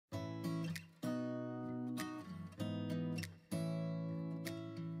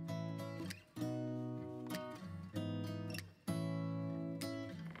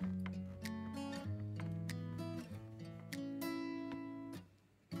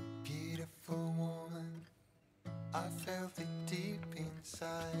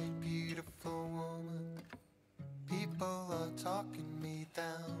inside, beautiful woman. People are talking me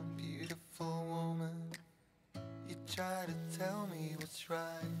down, beautiful woman. You try to tell me what's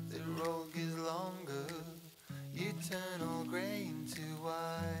right, the road gets longer. You turn all grey into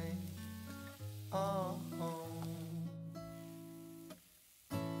white. Oh,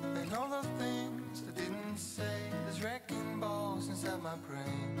 and all the things I didn't say, there's wrecking balls inside my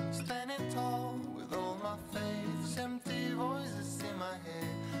brain. Standing tall with all my faith, empty voices in my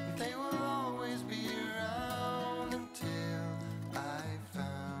head, and they will always be around until I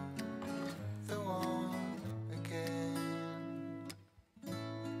found the one again.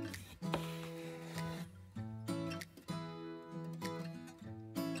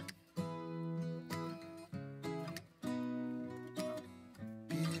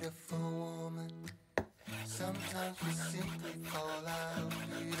 Beautiful woman, sometimes we simply call out,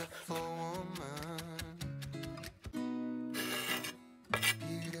 beautiful woman.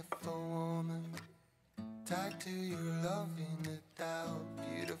 Beautiful woman, tied to your love in the